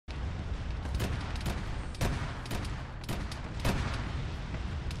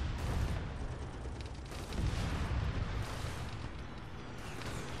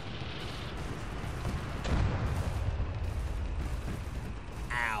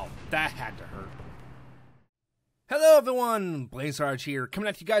That had to hurt. Hello everyone, Blaan Sarge here, coming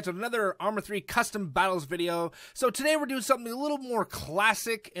at you guys with another Arma 3 Custom Battles video. So today we're doing something a little more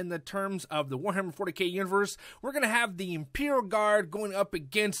classic in the terms of the Warhammer 40k universe. We're going to have the Imperial Guard going up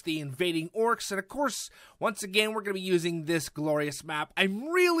against the invading Orks, and of course, once again, we're going to be using this glorious map. I'm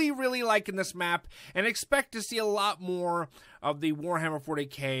really liking this map, and expect to see a lot more of the Warhammer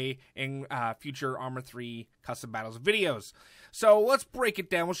 40k in future Arma 3 Custom Battles videos. So let's break it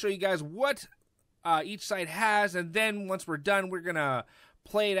down. We'll show you guys what each side has, and then once we're done, we're gonna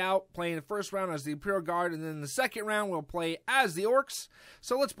play it out, playing the first round as the Imperial Guard, and then the second round we'll play as the Orks.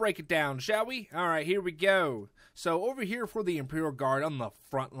 So let's break it down, shall we? Alright, here we go. So over here for the Imperial Guard on the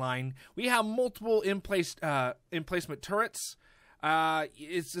front line, we have multiple emplacement turrets.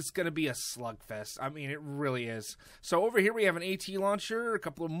 It's just gonna be a slugfest. I mean, it really is. So over here we have an AT launcher, a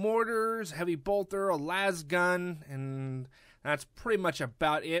couple of mortars, heavy bolter, a las gun, and that's pretty much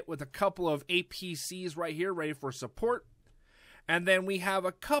about it, with a couple of APCs right here ready for support. And then we have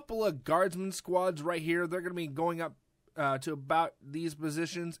a couple of guardsmen squads right here. They're going to be going up to about these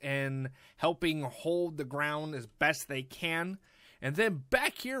positions and helping hold the ground as best they can. And then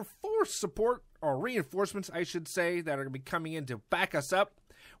back here for support, or reinforcements I should say, that are going to be coming in to back us up,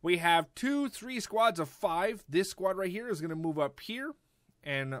 we have 3 squads of 5. This squad right here is going to move up here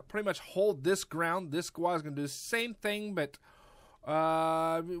and pretty much hold this ground. This squad is going to do the same thing, but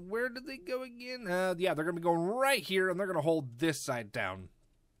where did they go again? Yeah, they're going to be going right here, and they're going to hold this side down.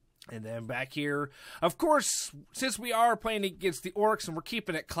 And then back here, of course, since we are playing against the Orks and we're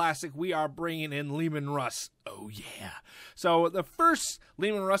keeping it classic, we are bringing in Leman Russ. Oh, yeah. So the first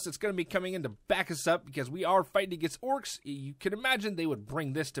Leman Russ that's going to be coming in to back us up, because we are fighting against Orks, you can imagine they would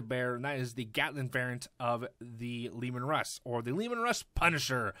bring this to bear, and that is the Gatling variant of the Leman Russ, or the Leman Russ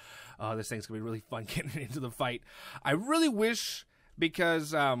Punisher. This thing's going to be really fun getting into the fight. I really wish,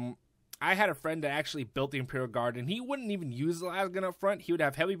 because I had a friend that actually built the Imperial Guard, and he wouldn't even use the las gun up front. He would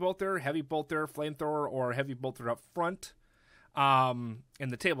have heavy bolter, flamethrower, or heavy bolter up front in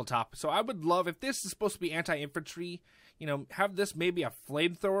the tabletop. So I would love, if this is supposed to be anti-infantry, you know, have this maybe a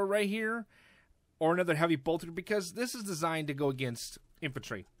flamethrower right here, or another heavy bolter, because this is designed to go against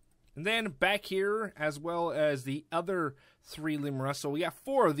infantry. And then back here, as well as the other 3 Leman Russ. So we got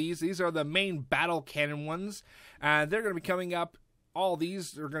 4 of these. These are the main battle cannon ones. They're going to be coming up. All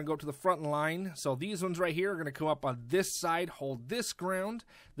these are going to go to the front line. So these ones right here are going to come up on this side, hold this ground.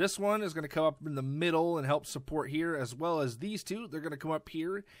 This one is going to come up in the middle and help support here, as well as these 2. They're going to come up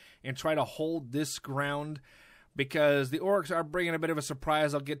here and try to hold this ground, because the Orks are bringing a bit of a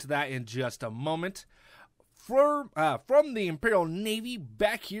surprise. I'll get to that in just a moment. From the Imperial Navy,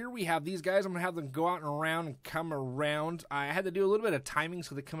 back here we have these guys. I'm going to have them go out and around and come around. I had to do a little bit of timing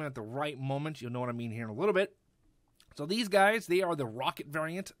so they come in at the right moment. You'll know what I mean here in a little bit. So these guys, they are the rocket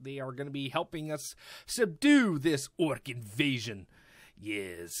variant. They are going to be helping us subdue this Ork invasion.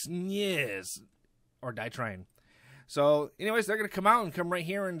 Yes. Or die trying. So anyways, they're going to come out and come right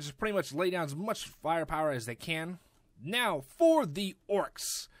here and just pretty much lay down as much firepower as they can. Now, for the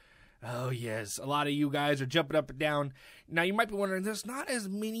Orks. Oh, yes. A lot of you guys are jumping up and down. Now, you might be wondering, there's not as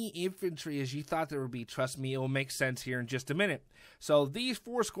many infantry as you thought there would be. Trust me, it will make sense here in just a minute. So, these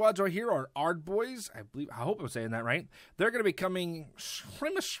 4 squads right here are Ard boys. I hope I'm saying that right. They're going to be coming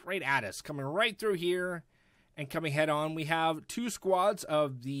pretty much straight at us, coming right through here and coming head on. We have 2 squads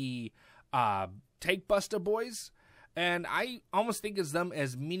of the Tank Buster boys. And I almost think of them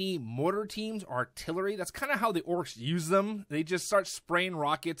as mini mortar teams, or artillery. That's kind of how the Orks use them. They just start spraying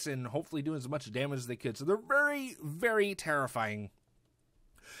rockets and hopefully doing as much damage as they could. So they're very terrifying.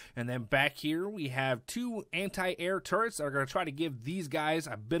 And then back here we have 2 anti-air turrets that are going to try to give these guys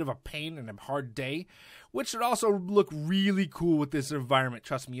a bit of a pain and a hard day, which should also look really cool with this environment.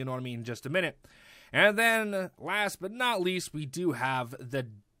 Trust me, you know what I mean in just a minute. And then last but not least, we do have the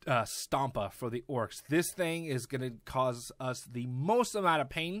Stompa for the Orks. This thing is going to cause us the most amount of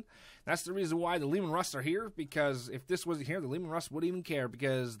pain. That's the reason why the Leman Russ are here, because if this wasn't here, the Leman Russ wouldn't even care,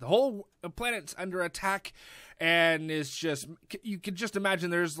 because the whole planet's under attack, and it's just, you can just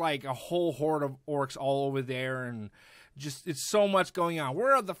imagine there's like a whole horde of Orks all over there, and just, it's so much going on.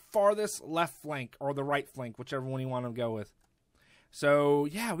 We're on the farthest left flank, or the right flank, whichever one you want to go with. So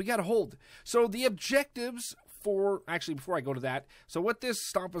yeah, we got to hold. So the objectives actually, before I go to that, so what this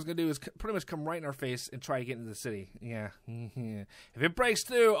Stompa is going to do is pretty much come right in our face and try to get into the city. Yeah. If it breaks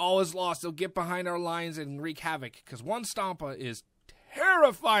through, all is lost. They'll get behind our lines and wreak havoc, because one Stompa is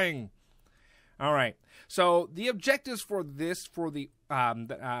terrifying. All right. So the objectives for this, for the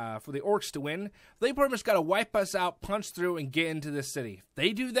Orks to win, they pretty much got to wipe us out, punch through, and get into this city. If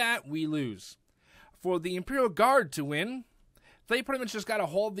they do that, we lose. For the Imperial Guard to win, they pretty much just got to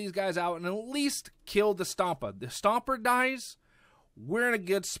hold these guys out and at least kill the Stomper. The Stomper dies, we're in a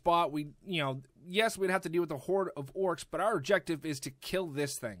good spot. We, yes, we'd have to deal with a horde of Orks, but our objective is to kill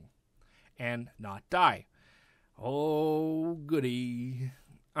this thing and not die. Oh, goody.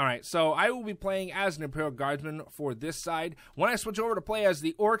 All right, so I will be playing as an Imperial Guardsman for this side. When I switch over to play as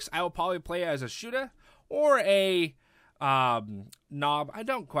the Orks, I will probably play as a shooter or a knob. I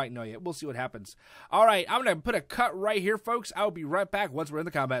don't quite know yet. We'll see what happens. All right, I'm going to put a cut right here, folks. I'll be right back once we're in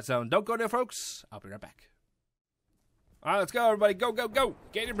the combat zone. Don't go there, folks. I'll be right back. All right, let's go, everybody. Go, go, go.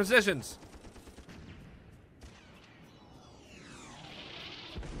 Get in your positions.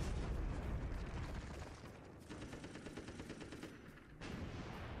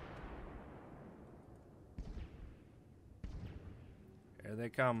 Here they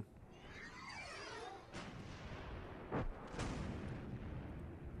come.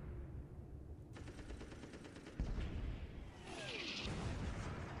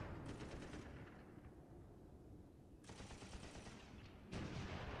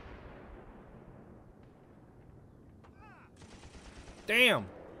 Damn!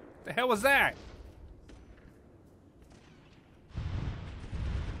 The hell was that?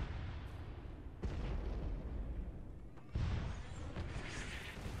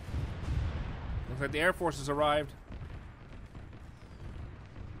 Looks like the Air Force has arrived.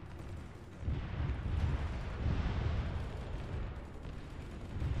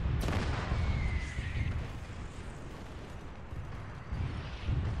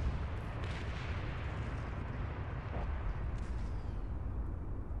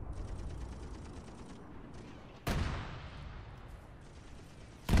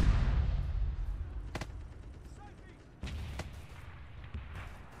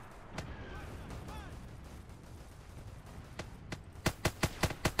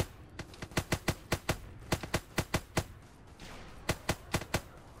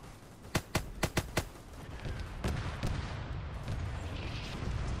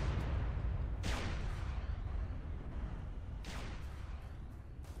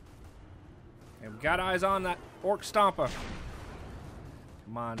 And we got eyes on that Ork Stomper.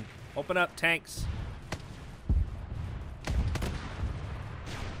 Come on. Open up, tanks.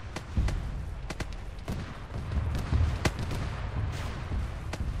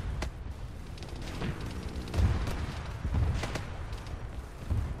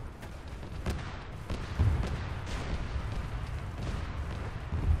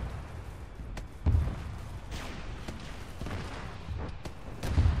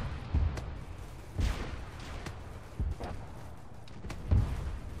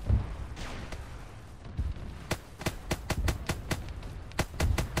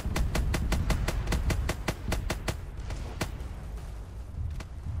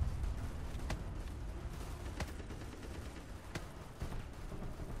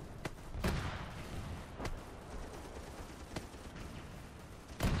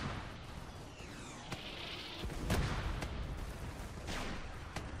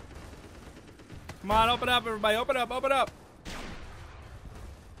 Come on, open up, everybody. Open up, open up.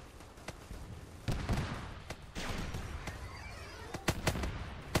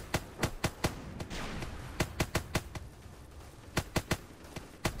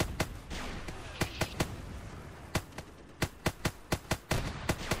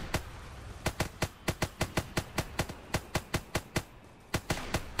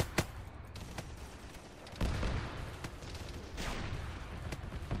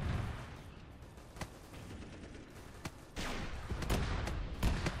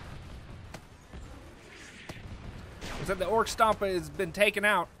 Looks like the Ork Stomper has been taken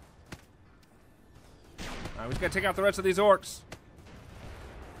out. Alright, we just gotta take out the rest of these Orks.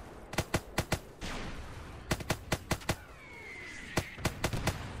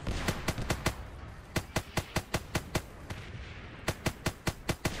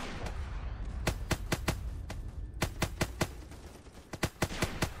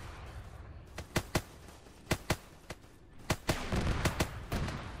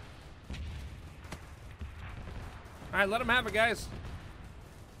 Alright, let them have it, guys.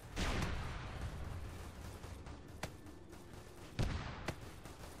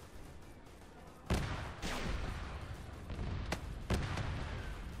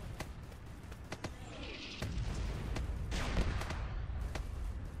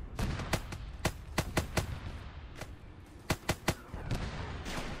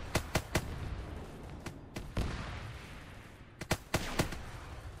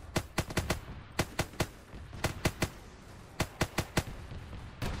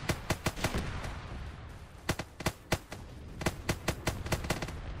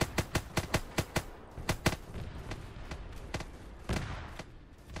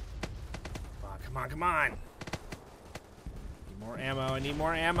 Come on, come on. Need more ammo. I need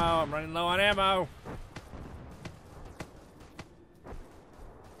more ammo. I'm running low on ammo.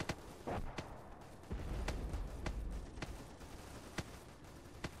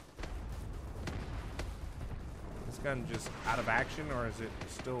 This gun just out of action, or is it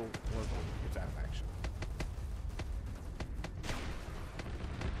still working? It's out of action.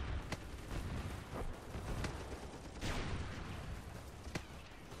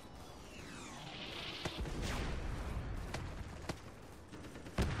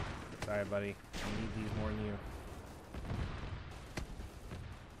 Sorry, buddy. I need these more than you.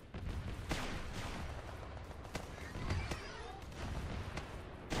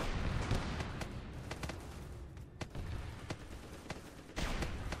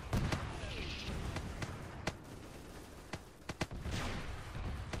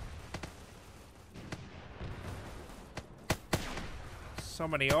 So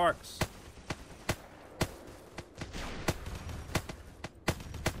many orcs.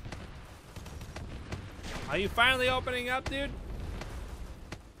 Are you finally opening up, dude?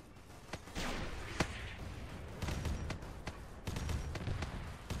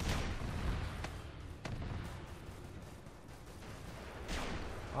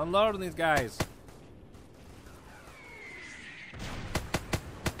 Unloading these guys.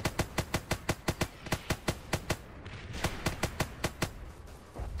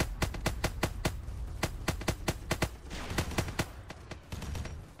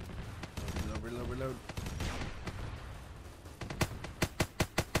 Reload.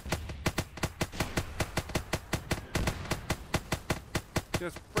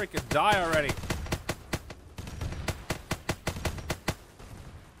 Just freaking die already.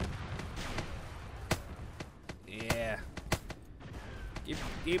 Yeah.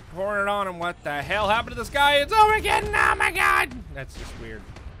 Keep pouring it on him. What the hell happened to this guy? It's over again. Oh my god. That's just weird.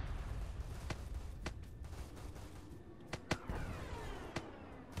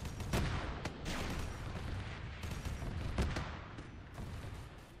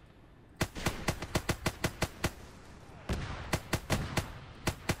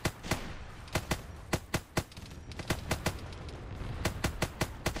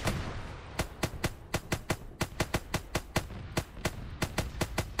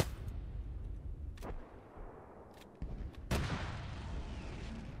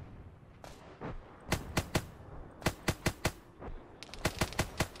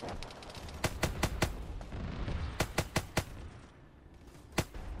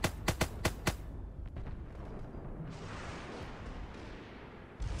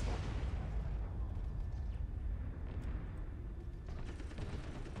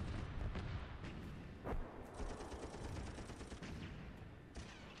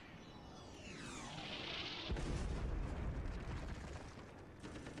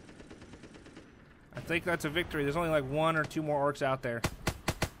 I think that's a victory. There's only like 1 or 2 more orcs out there.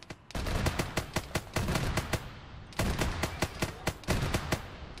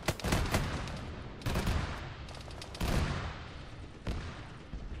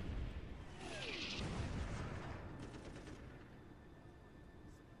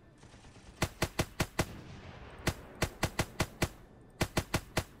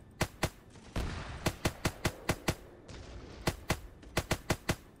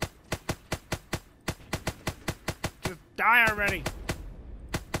 Die already!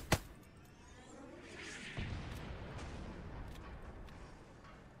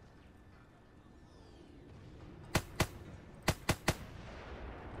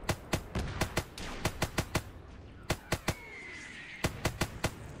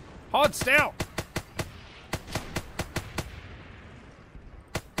 Hold still!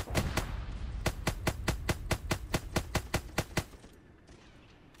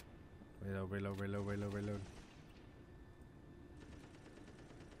 Reload.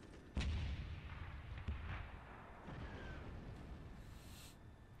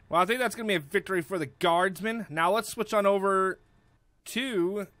 Well, I think that's going to be a victory for the guardsmen. Now let's switch on over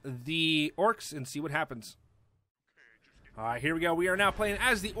to the orcs and see what happens. Alright, here we go. We are now playing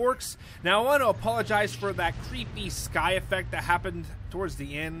as the orcs. Now I want to apologize for that creepy sky effect that happened towards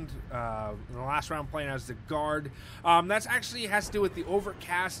the end. In the last round playing as the guard. That's actually has to do with the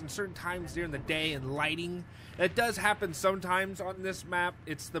overcast and certain times during the day and lighting. It does happen sometimes on this map.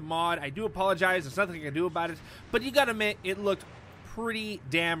 It's the mod. I do apologize. There's nothing I can do about it. But you gotta admit, it looked pretty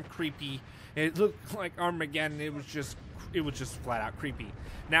damn creepy. It looked like Armageddon. It was just flat out creepy.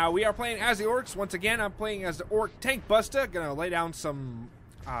 Now we are playing as the orcs. Once again, I'm playing as the orc tank buster. Gonna lay down some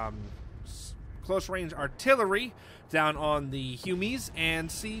close range artillery down on the humies and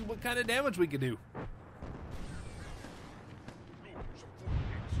see what kind of damage we can do.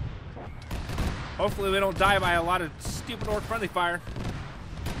 Hopefully we don't die by a lot of stupid orc friendly fire.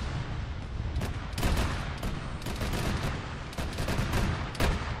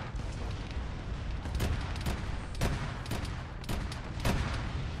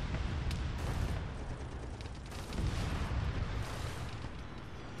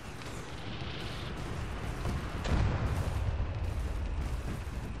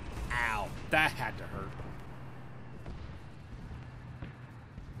 Ow, that had to hurt.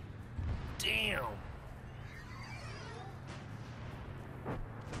 Damn.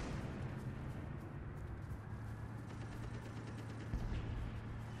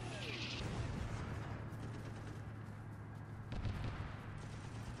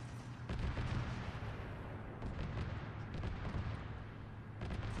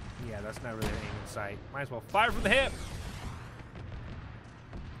 Yeah, that's not really an aim in sight. Might as well fire from the hip.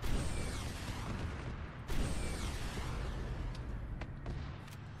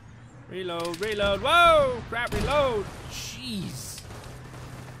 Reload, reload. Whoa! Crap, reload. Jeez.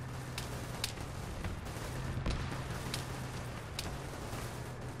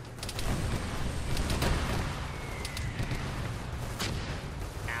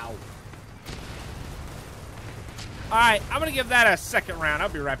 Ow. Alright, I'm gonna give that a second round. I'll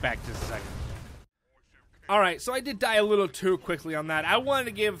be right back just a second. Alright, so I did die a little too quickly on that. I wanted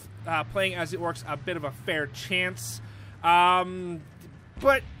to give playing as the Orks a bit of a fair chance.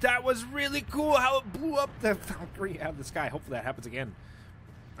 But that was really cool how it blew up the Valkyrie out of the sky. Hopefully that happens again.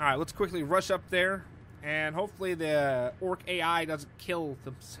 Alright, let's quickly rush up there. And hopefully the Orc AI doesn't kill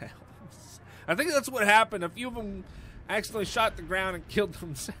themselves. I think that's what happened. A few of them accidentally shot the ground and killed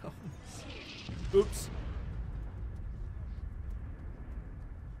themselves. Oops.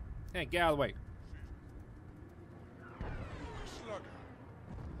 Hey, get out of the way.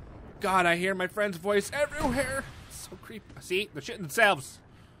 God, I hear my friend's voice everywhere. It's so creepy. See? They're shitting themselves.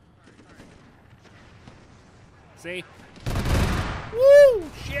 See? Woo!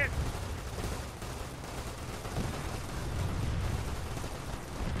 Shit!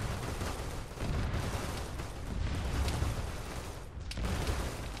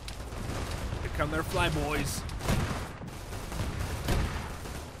 Here come their fly boys.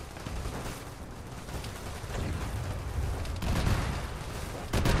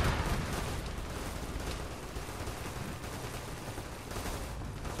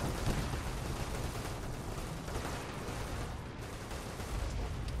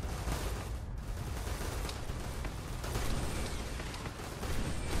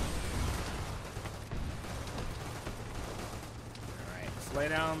 Lay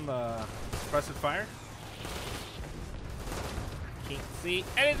down the suppressive fire. Can't see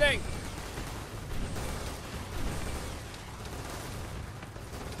anything.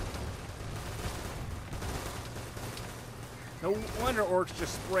 No wonder orcs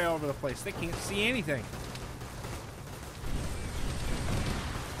just spray all over the place. They can't see anything.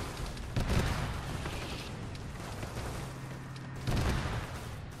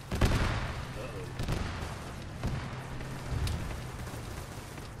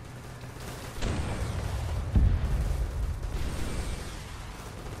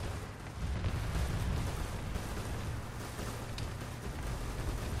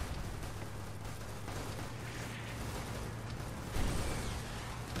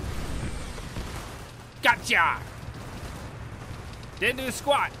 Gotcha! Didn't do a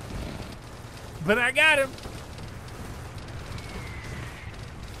squat, but I got him.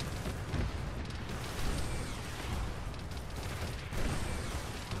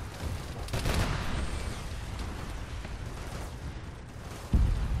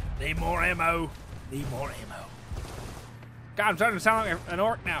 Need more ammo. Need more ammo. God, I'm starting to sound like an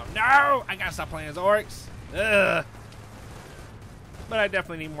orc now. No! I gotta stop playing as orcs. Ugh. But I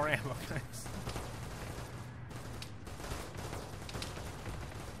definitely need more ammo, guys.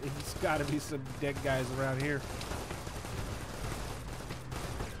 There's gotta be some dead guys around here.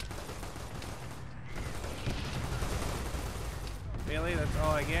 Really? That's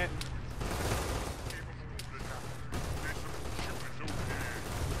all I get?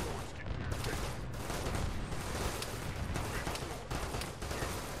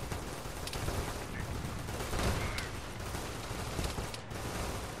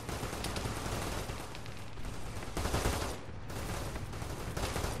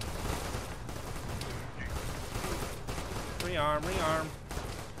 Rearm, rearm.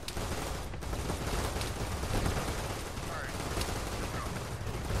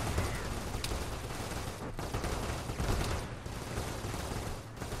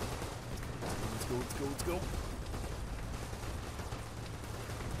 Let's go, let's go, let's go.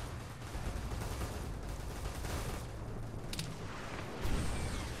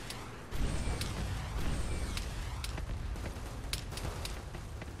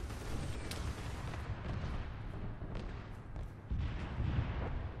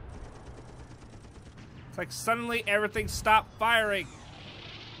 like suddenly everything stopped firing.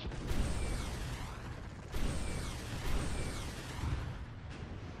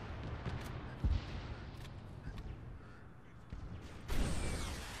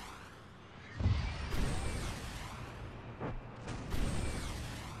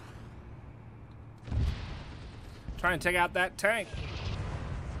 Trying to take out that tank.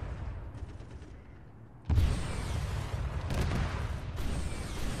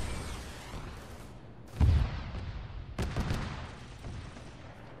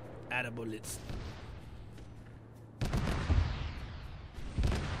 Atta bullets.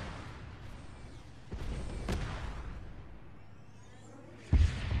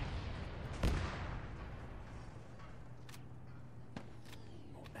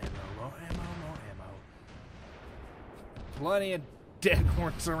 Plenty of dead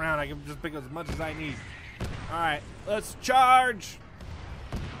Orks around. I can just pick up as much as I need. Alright, let's charge!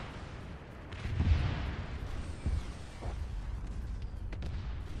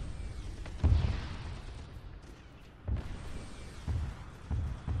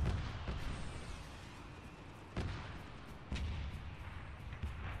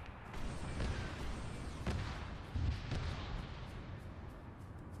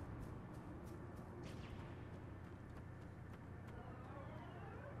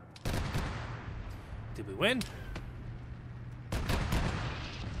 Did we win? What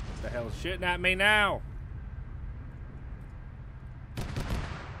the hell is shooting at me now?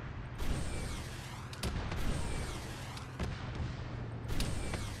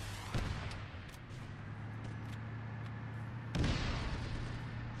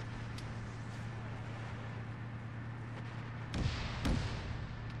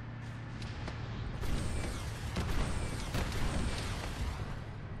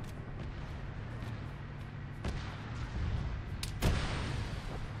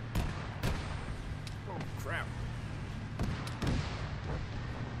 Crap.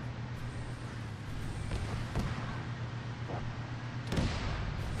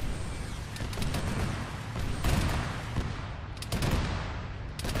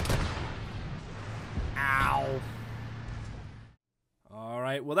 Ow.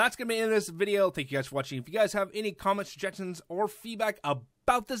 Alright, well that's going to be the end of this video. Thank you guys for watching. If you guys have any comments, suggestions, or feedback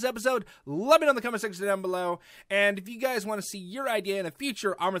about this episode, let me know in the comment section down below. And if you guys want to see your idea in a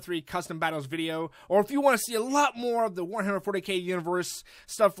future Arma 3 Custom Battles video, or if you want to see a lot more of the Warhammer 40k universe,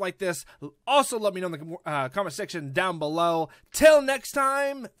 stuff like this, also let me know in the comment section down below. Till next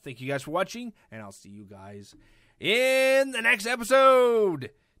time, thank you guys for watching, and I'll see you guys in the next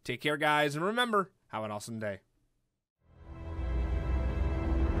episode. Take care, guys, and remember, have an awesome day.